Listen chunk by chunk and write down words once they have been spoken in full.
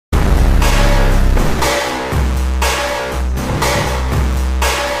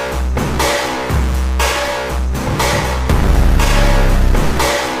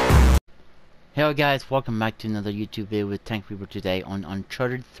Hello guys, welcome back to another YouTube video with Tank Reaper today on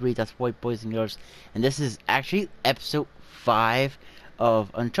Uncharted 3, that's right boys and girls. And this is actually episode 5 of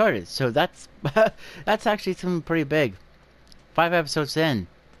Uncharted, so that's that's actually something pretty big. 5 episodes in.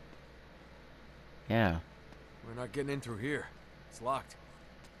 Yeah. We're not getting in through here. It's locked.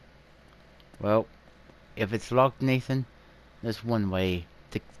 Well, if it's locked, Nathan, there's one way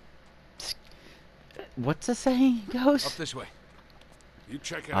to... What's the saying goes? Up this way. You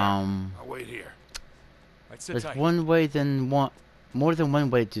check it out. I'll wait here. Right, sit There's tight. one way than one... More than one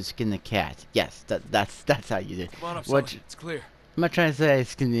way to skin the cat. Yes, that's how you do it. Come on up, What? Sully. It's clear. I'm not trying to say I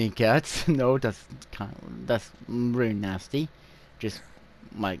skin the cats. No, that's really nasty. Just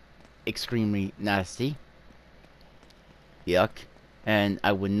like extremely nasty. Yuck. And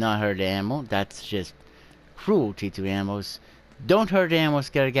I would not hurt the animal. That's just cruelty to animals. Don't hurt the animals,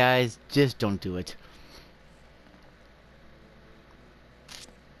 scared guys. Just don't do it.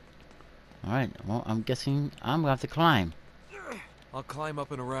 Alright, well, I'm guessing I'm gonna have to climb. I'll climb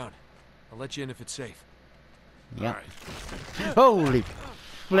up and around. I'll let you in if it's safe. Yep. Right. Holy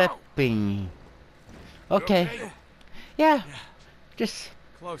flipping. Okay. Yeah. Just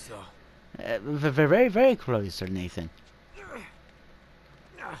Close, though. very, very close, Sir Nathan.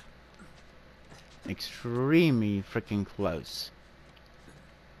 Extremely freaking close.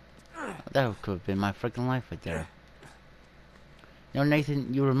 That could have been my freaking life right there. You know,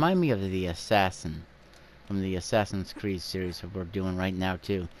 Nathan, you remind me of the assassin from the Assassin's Creed series that we're doing right now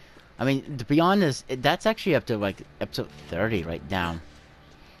too. I mean, to be honest, that's actually up to like episode 30 right now.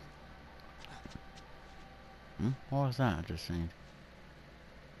 What was that? I just saying.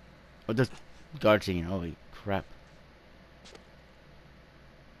 Oh, the guard singing. Holy crap!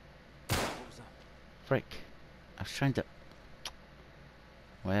 Frick! I was trying to.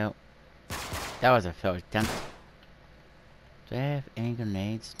 Well, that was a failed attempt. Do I have any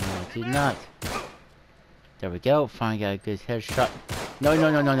grenades? No, I do not. There we go. Finally got a good headshot. No, you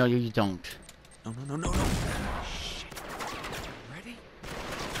don't. No. Shit. Ready?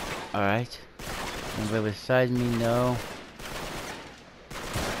 Alright. Anybody beside me? No.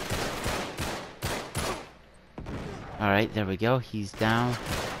 Alright, there we go. He's down.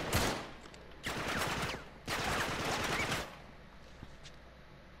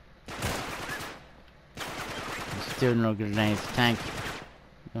 Still no grenades. Tank.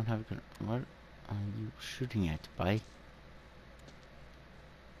 You don't have a grenade. What are you shooting at, buddy?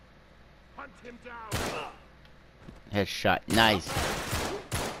 Hunt him down. Headshot. Nice.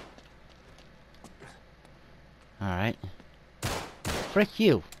 Alright. Frick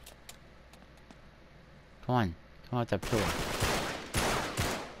you. Come on. Come out that pillar.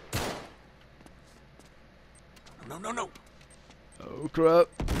 No. Oh crap.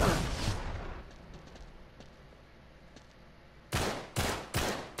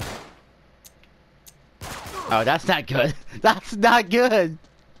 Oh, that's not good. That's not good.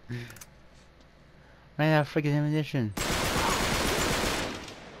 Ran out of freaking ammunition.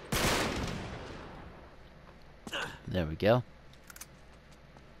 There we go.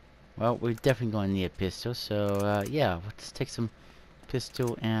 Well, we're definitely going to need a pistol, so yeah, let's take some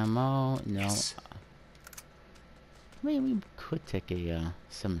pistol ammo. No. Yes. I mean, we could take a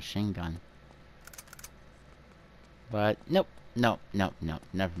some machine gun. But nope, no,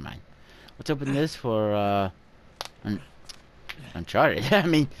 never mind. Let's open this for Uncharted. I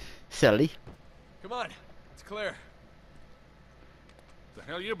mean, silly. Come on. It's clear. The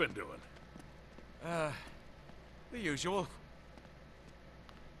hell you been doing? The usual.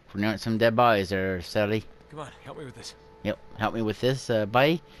 Putting out some dead bodies there, Sally. Come on, help me with this. Yep, help me with this,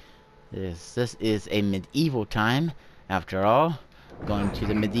 buddy. This is a medieval time, after all. Going to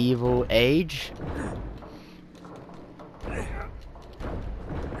the medieval age.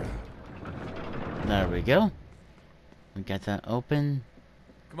 There we go. We got that open.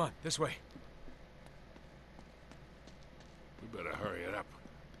 Come on, this way. We better hurry it up.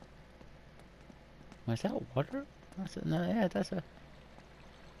 Was that water? That's a, no, yeah, that's a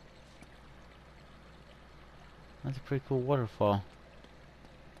pretty cool waterfall.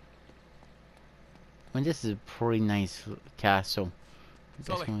 I mean, this is a pretty nice castle. I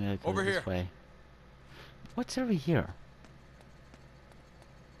guess Sully, we gotta go over this here. way. What's over here?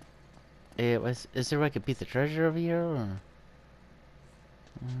 Is there like a piece of treasure over here, or?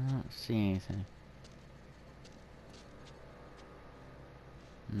 I don't see anything.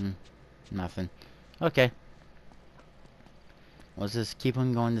 Nothing. Okay. Let's just keep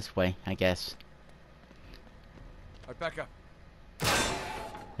on going this way, I guess. Alright, back up.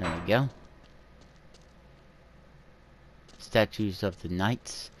 There we go. Statues of the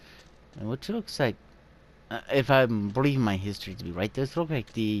knights, which looks like if I'm believing my history to be right, those look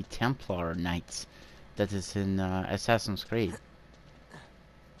like the Templar Knights that is in Assassin's Creed.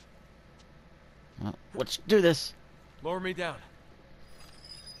 Well, let's do this. Lower me down.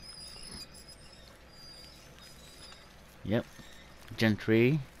 Yep.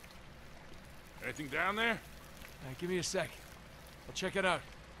 Gentry. Anything down there? Give me a sec. I'll check it out.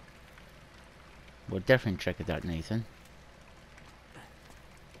 We'll definitely check it out, Nathan.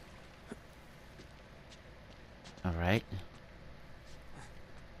 Alright.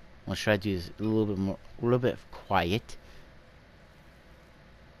 We'll try to do this a little bit quiet.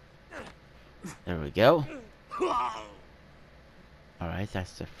 There we go. Alright,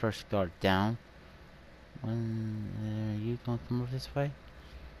 that's the first guard down. Are you gonna come over this way?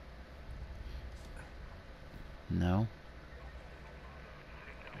 No.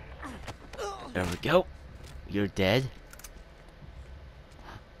 There we go. You're dead.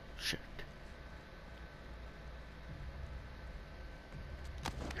 Shit.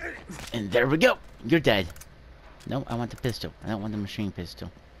 And there we go. You're dead. No, I want the pistol. I don't want the machine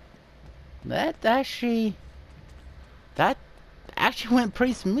pistol. That actually went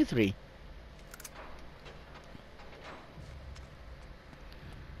pretty smoothly.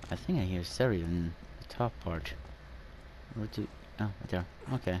 I think I hear Siri in the top part. Where do? Oh, right there.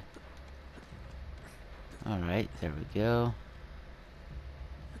 Okay. Alright, there we go.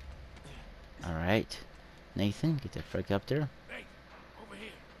 Alright. Nathan, get the frick up there. Hey, over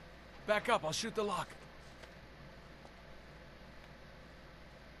here. Back up, I'll shoot the lock.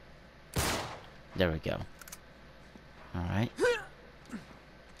 There we go. Alright.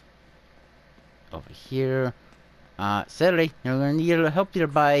 Over here. Sally, you're gonna need a little help here,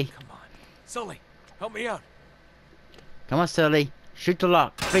 bye. Come on. Sully, help me out. Come on, Sally. Shoot the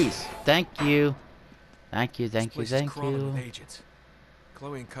lock, please. Thank you. Thank you, This thank you, place is thank crawling with you. agents.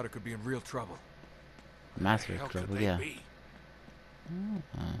 Chloe and Cutter could be in real trouble. Massive How could trouble, they yeah. be?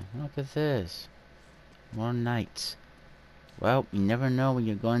 Look at this. More knights. Well, you never know when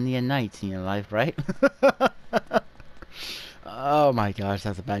you're going to need knights in your life, right? Oh my gosh,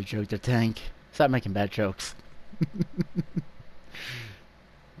 that's a bad joke to tank. Stop making bad jokes.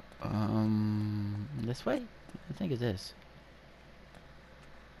 This way? I think it's this.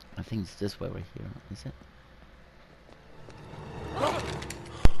 I think it's this way right here. Is it?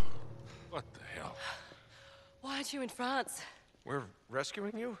 What the hell? Why aren't you in France? We're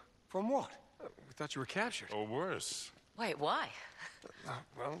rescuing you? From what? We thought you were captured. Or worse. Wait, why?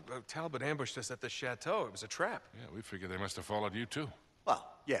 Talbot ambushed us at the chateau. It was a trap. Yeah, we figured they must have followed you too. Well,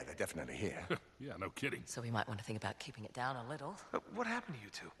 yeah, they're definitely here. Yeah, no kidding. So we might want to think about keeping it down a little. What happened to you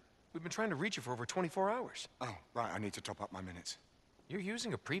two? We've been trying to reach you for over 24 hours. Oh, right, I need to top up my minutes. You're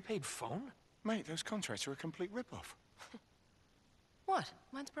using a prepaid phone? Mate, those contracts are a complete rip-off. What?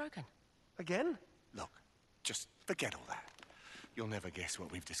 Mine's broken. Again? Look, just forget all that. You'll never guess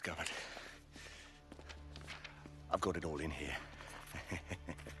what we've discovered. I've got it all in here.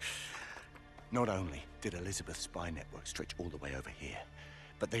 Not only did Elizabeth's spy network stretch all the way over here,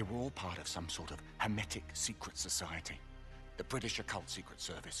 but they were all part of some sort of hermetic secret society. The British Occult Secret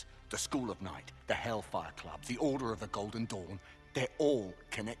Service, the School of Night, the Hellfire Club, the Order of the Golden Dawn, they're all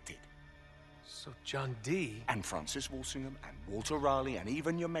connected. So John D. And Francis Walsingham and Walter Raleigh and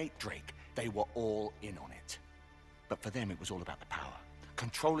even your mate Drake, they were all in on it. But for them, it was all about the power.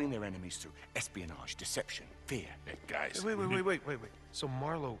 Controlling their enemies through espionage, deception, fear. Hey, guys. Wait. So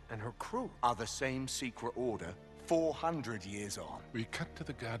Marlowe and her crew? Are the same secret order 400 years on. We cut to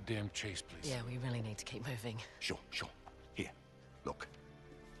the goddamn chase, please. Yeah, we really need to keep moving. Sure. Here, look.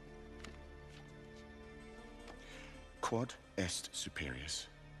 Quod est superius.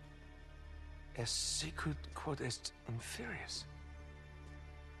 Es sicut quod est inferius.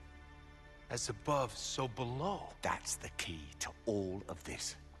 As above, so below. That's the key to all of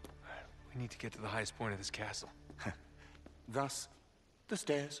this. We need to get to the highest point of this castle. Thus, the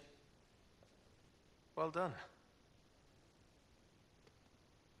stairs. Well done.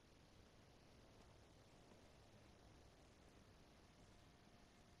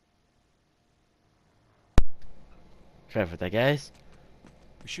 Try for that, guys.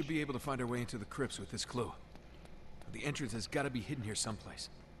 We should be able to find our way into the crypts with this clue. The entrance has got to be hidden here someplace.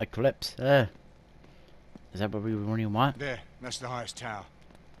 Eclipse. Is that what we really want? There, that's the highest tower.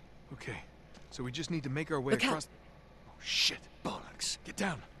 Okay, so we just need to make our way Look out. across... Oh, shit. Bollocks. Get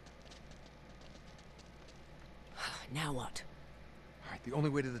down. Now what? All right, the only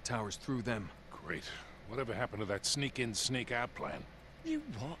way to the tower is through them. Great. Whatever happened to that sneak-in, sneak-out plan? You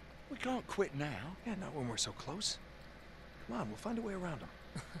what? We can't quit now. Yeah, not when we're so close. Come on, we'll find a way around them.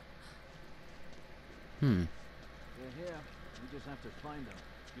 Hmm. They're here. We just have to find them.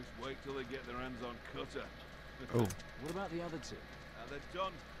 Just wait till they get their hands on Cutter. Oh. What about the other two? They're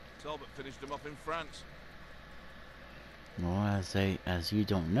done. Talbot finished them off in France. Well, as you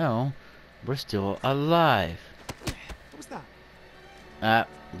don't know, we're still alive. What was that?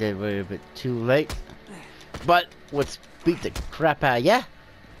 They were a bit too late. But let's beat the crap out of ya.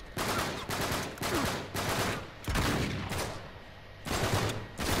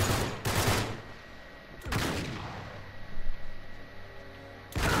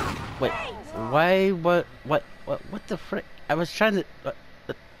 Wait, why? What the frick? I was trying to.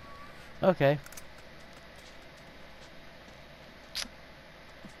 Okay.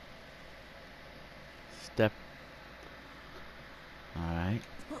 Step. Alright.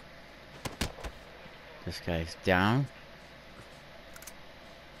 This guy's down.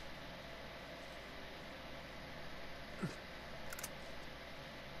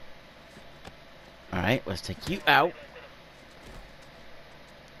 Alright, let's take you out.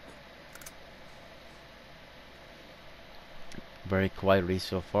 Very quietly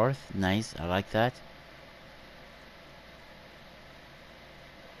so forth. Nice, I like that.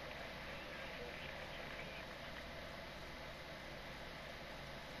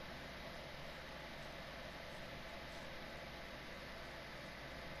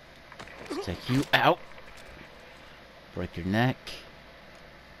 Let's take you out. Break your neck.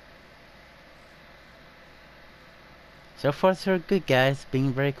 So far so good, guys.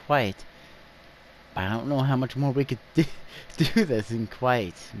 Being very quiet. I don't know how much more we could do this in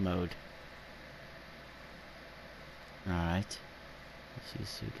quiet mode. Alright. Let's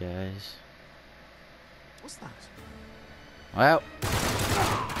see, guys. What's that? Well,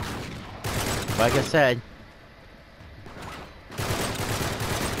 like I said,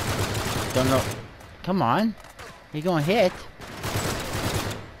 don't know. Come on, you're gonna hit.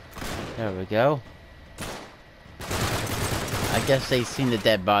 There we go. I guess they've seen the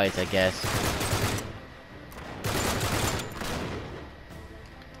dead bodies, I guess.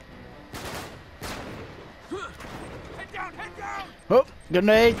 Head down! Oh,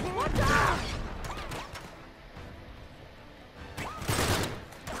 grenade!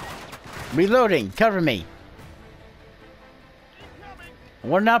 Reloading, cover me.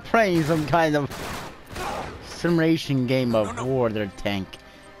 We're not playing some kind of simulation game of war their tank.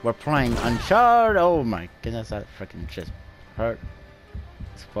 We're playing Uncharted. Oh my goodness, that freaking just hurt.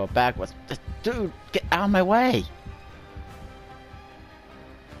 Let's fall back. What's this? Dude, get out of my way.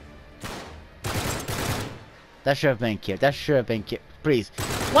 That should have been killed. That should have been killed. Please.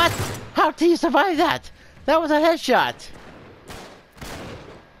 What? How did you survive that? That was a headshot.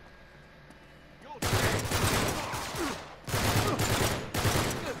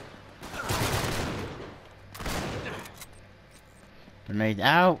 Grenade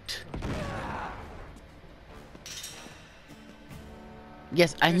out.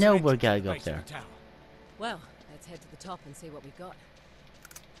 Yes, I know we gotta go up there. Well, let's head to the top and see what we got.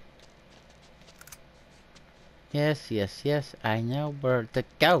 Yes, yes, yes, I know where to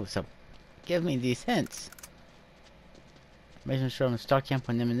go, so give me these hints. Making sure I'm stocking up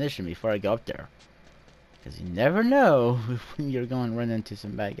on ammunition before I go up there. Because you never know when you're going to run into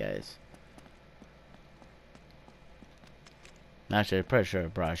some bad guys. Actually, I'm pretty sure I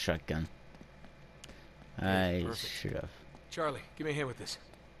brought a shotgun. I perfect. should have. Charlie, give me a hand with this.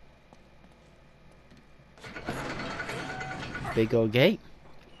 Big old gate.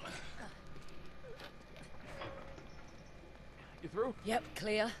 You through? Yep,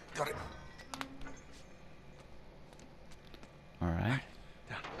 clear. Got it. Alright.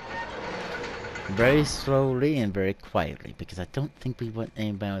 Very slowly and very quietly, because I don't think we want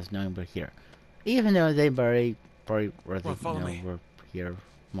anybody else knowing we're here. Even though they probably know we're here,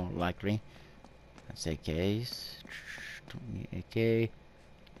 more likely. That's AKs. Don't need AK.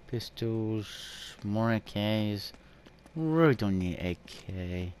 Pistols. More AKs. Really don't need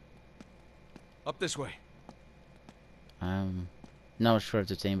AK. Up this way. Not sure if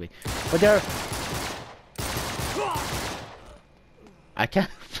it's anybody. But there. I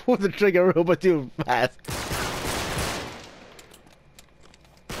can't pull the trigger a little too fast.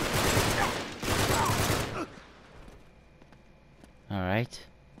 Alright.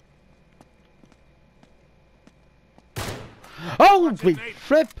 Oh, we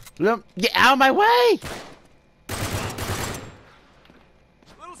flip! Look, get out of my way!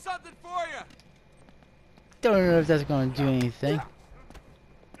 Little something for you. Don't know if that's gonna do anything.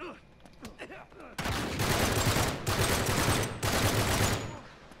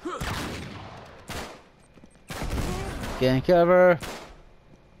 Get in cover.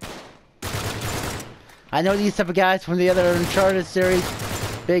 I know these type of guys from the other Uncharted series.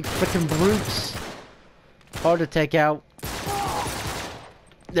 Big freaking brutes. Hard to take out.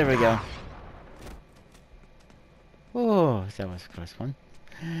 There we go. Oh, that was a close one.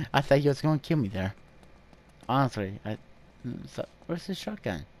 I thought you was gonna kill me there. Honestly, so, where's the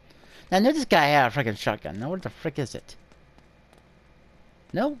shotgun? Now, I know this guy had a freaking shotgun. Now, where the frick is it?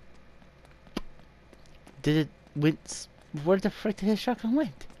 No? Did it went? Where the frick did his shotgun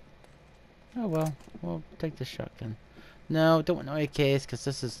went? Oh well, we'll take the shotgun. No, don't want no AKs because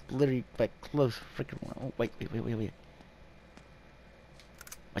this is literally like close freaking. Oh wait.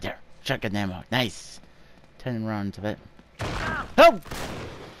 Right there, shotgun ammo. Nice. 10 rounds of it. Oh!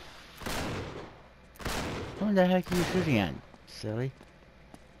 What the heck are you shooting at, silly?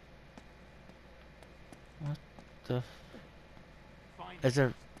 What the? Is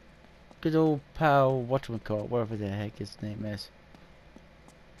there good old pal whatchamacallit, whatever the heck his name is?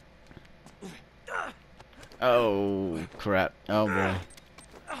 Oh crap! Oh boy!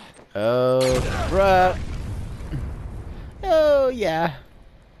 Oh crap! Oh yeah!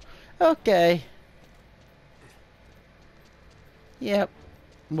 Okay. Yep.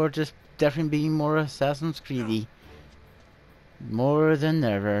 We're just definitely being more Assassin's Creedy. More than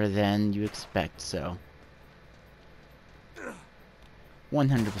ever than you expect, so.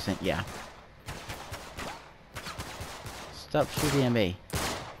 100% yeah. Stop shooting at me.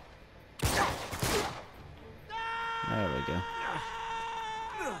 There we go.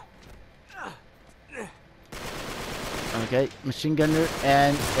 Okay, machine gunner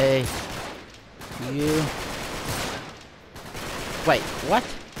and a you. Wait, what?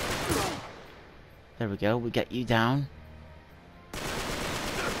 There we go, we got you down.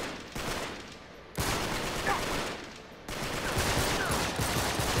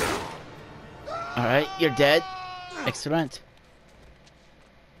 Alright, you're dead. Excellent.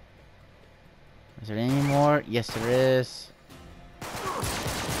 Is there any more? Yes, there is.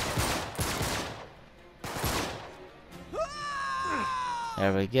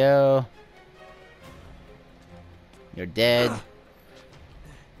 There we go. You're dead.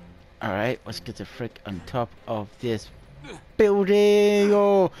 Alright, let's get the frick on top of this building.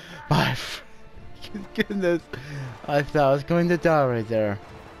 Oh my goodness. I thought I was going to die right there.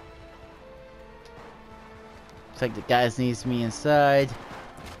 Looks like the guys needs me inside.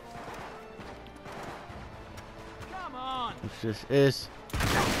 Come on. Which this is.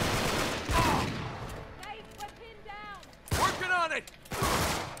 Working on it!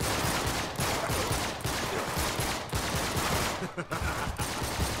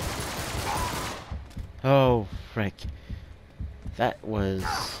 Oh frick. That was.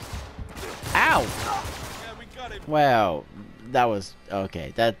 Ow! Yeah, we got it. Wow. That was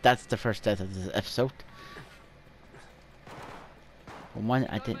okay. That's the first death of this episode. One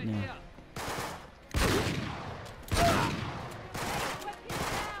I didn't know.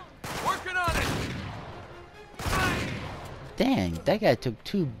 Working on it! Dang, that guy took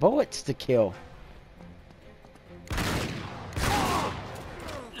 2 bullets to kill.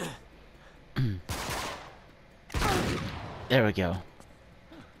 There we go.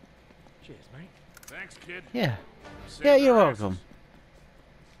 Cheers, mate. Thanks, kid. Yeah. Saved Yeah, you're our welcome.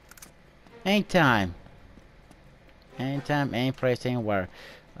 Anytime. Anytime, any place, anywhere.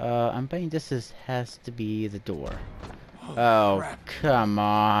 I'm betting this has to be the door. Oh, crap. come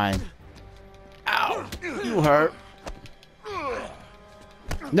on. Ow! You hurt.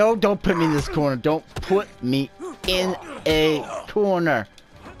 No, don't put me in this corner. Don't put me in a corner.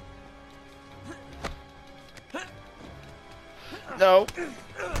 No.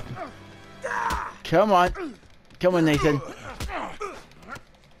 Come on. Come on, Nathan.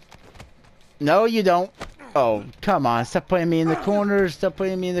 No, you don't. Oh, come on. Stop putting me in the corners. Stop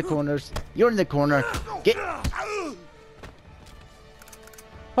putting me in the corners. You're in the corner. Get.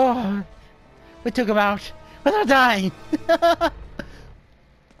 Oh, we took him out without dying.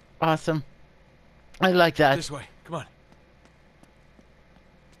 Awesome. I like that. This way, come on.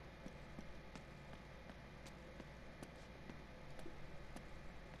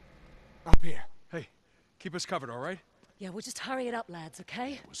 Up here. Hey, keep us covered, all right? Yeah, we'll just hurry it up, lads,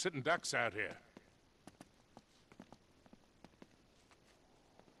 okay? We're sitting ducks out here.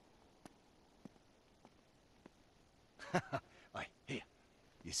 Hey, here.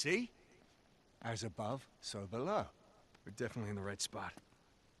 You see? As above, so below. We're definitely in the right spot.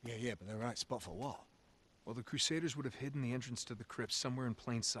 Yeah, but the right spot for what? Well, the Crusaders would have hidden the entrance to the crypt somewhere in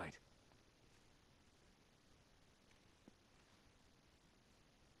plain sight.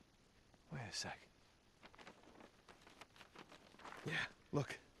 Wait a sec. Yeah,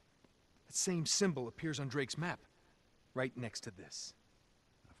 look. That same symbol appears on Drake's map. Right next to this.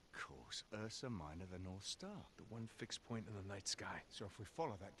 Of course, Ursa Minor, the North Star. The one fixed point in the night sky. So if we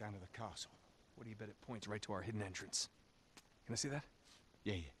follow that down to the castle... What do you bet it points right to our hidden entrance? Can I see that?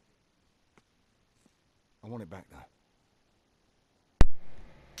 Yeah, yeah. I want it back, though.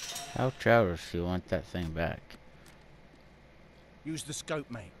 How Travers you want that thing back? Use the scope,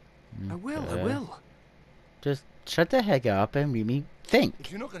 mate. I will, I Okay. will. Just shut the heck up and let me think.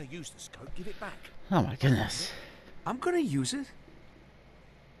 If you're not going to use the scope, give it back. Oh my goodness. I'm gonna use it.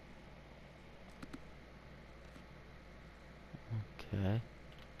 Okay.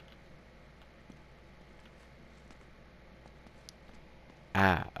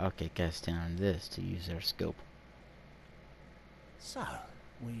 Ah, okay, gotta stand on this to use our scope. So,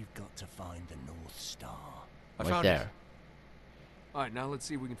 we've got to find the North Star. I Right found there. it. All right, now let's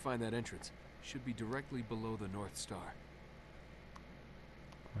see if we can find that entrance. Should be directly below the North Star.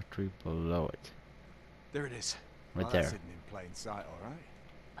 Or three below it. There it is. Right Well, there. that's hidden in plain sight, all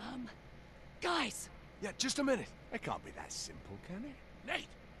right. Guys! Yeah, just a minute. It can't be that simple, can it? Nate!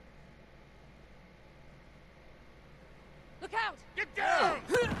 Look out! Get down!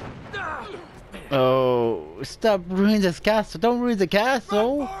 Oh, stop ruining this castle. Don't ruin the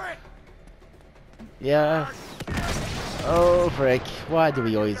castle. For it! Yeah. Oh, frick. Why do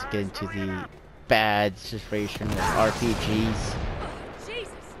we always get into the bad situation with RPGs? Jesus!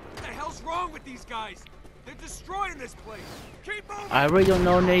 What the hell's wrong with these guys? They're destroying this place. Keep moving! I really don't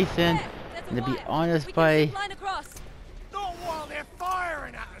know, Nathan. There, there's a And to be wire. honest, We can by... zip line across. Not while they're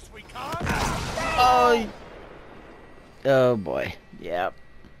firing at us, we can't. Oh, oh boy. Yep.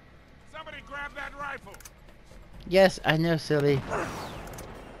 Somebody grab that rifle! Yes, I know, silly.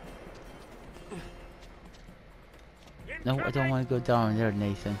 No, I don't want to go down there,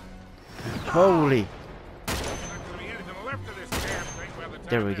 Nathan. Holy. Not gonna be anything left of this damn thing by the time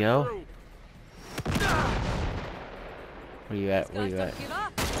There we they're go. through. Where you at? Where Guys, you don't at? give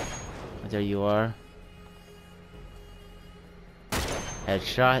up. There you are.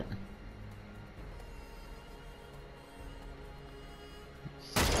 Headshot.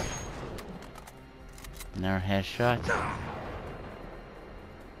 Another headshot.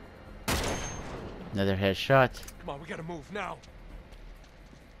 Another headshot. Come on, we gotta move now.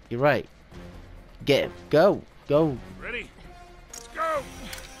 You're right. Get go. Go. Ready? Let's go!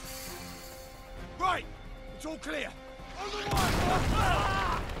 Right, it's all clear. On the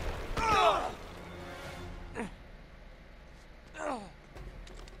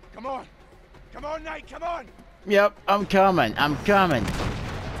Come on. Come on, Nate, come on. Yep, I'm coming. I'm coming.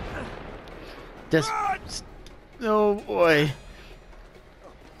 Just oh boy.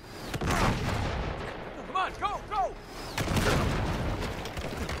 Come on, go, go!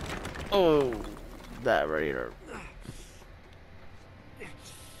 Oh, that right there.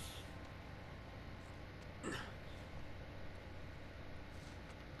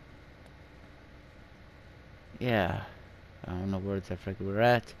 Yeah, I don't know where the frick we're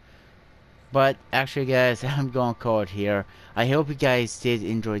at. But actually guys, I'm gonna call it here. I hope you guys did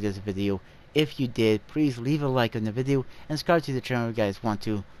enjoy this video. If you did, please leave a like on the video and subscribe to the channel if you guys want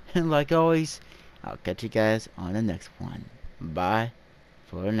to. And like always, I'll catch you guys on the next one. Bye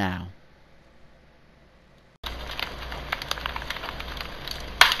for now.